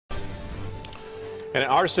An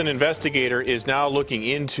arson investigator is now looking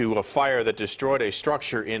into a fire that destroyed a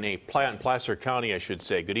structure in Placer County, I should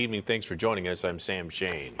say. Good evening. Thanks for joining us. I'm Sam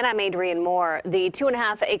Shane. And I'm Adrienne Moore. The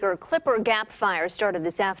 2.5-acre Clipper Gap fire started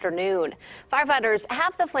this afternoon. Firefighters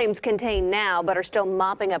have the flames contained now, but are still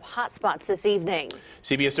mopping up hot spots this evening.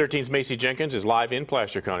 CBS 13's Macy Jenkins is live in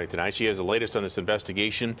Placer County tonight. She has the latest on this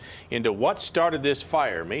investigation into what started this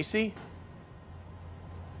fire. Macy?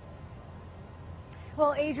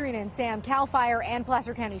 Well, Adrienne and Sam, CalFire and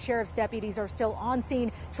Placer County Sheriff's deputies are still on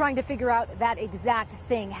scene trying to figure out that exact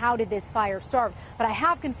thing. How did this fire start? But I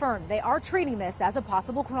have confirmed they are treating this as a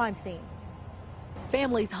possible crime scene.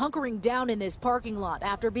 Families hunkering down in this parking lot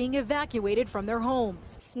after being evacuated from their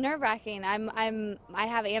homes. It's nerve-wracking. I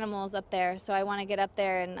have animals up there, so I want to get up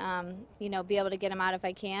there and be able to get them out if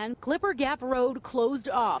I can. Clipper Gap Road closed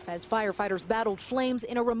off as firefighters battled flames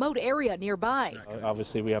in a remote area nearby.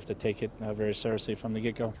 Obviously, we have to take it very seriously from the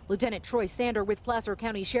get-go. Lieutenant Troy Sander with Placer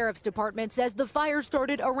County Sheriff's Department says the fire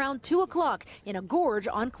started around 2 o'clock in a gorge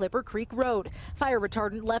on Clipper Creek Road. Fire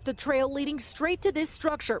retardant left a trail leading straight to this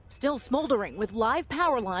structure, still smoldering with live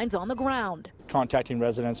power lines on the ground. Contacting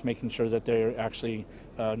residents, making sure that they're actually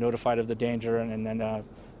notified of the danger, and then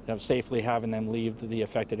safely having them leave the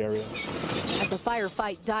affected area. As the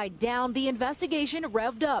firefight died down, the investigation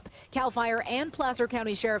revved up. CalFire and Placer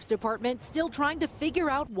County Sheriff's Department still trying to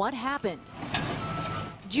figure out what happened.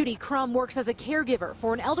 Judy Crum works as a caregiver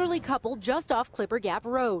for an elderly couple just off Clipper Gap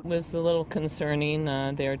Road. It was a little concerning.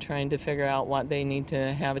 They're trying to figure out what they need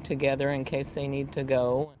to have together in case they need to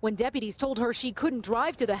go. When deputies told her she couldn't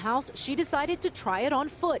drive to the house, she decided to try it on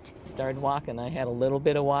foot. Started walking. I had a little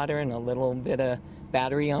bit of water and a little bit of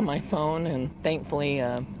battery on my phone, and thankfully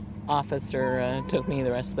officer took me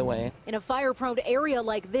the rest of the way. In a fire-prone area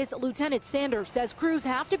like this, Lieutenant Sanders says crews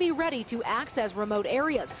have to be ready to access remote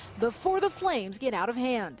areas before the flames get out of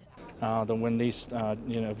hand. Then when these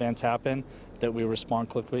events happen, that we respond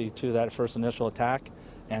quickly to that first initial attack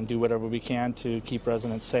and do whatever we can to keep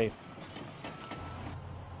residents safe.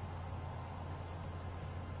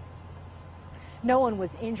 No one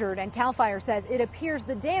was injured, and CalFire says it appears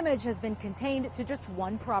the damage has been contained to just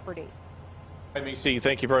one property. Macy,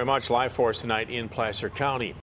 thank you very much. Live for us tonight in Placer County.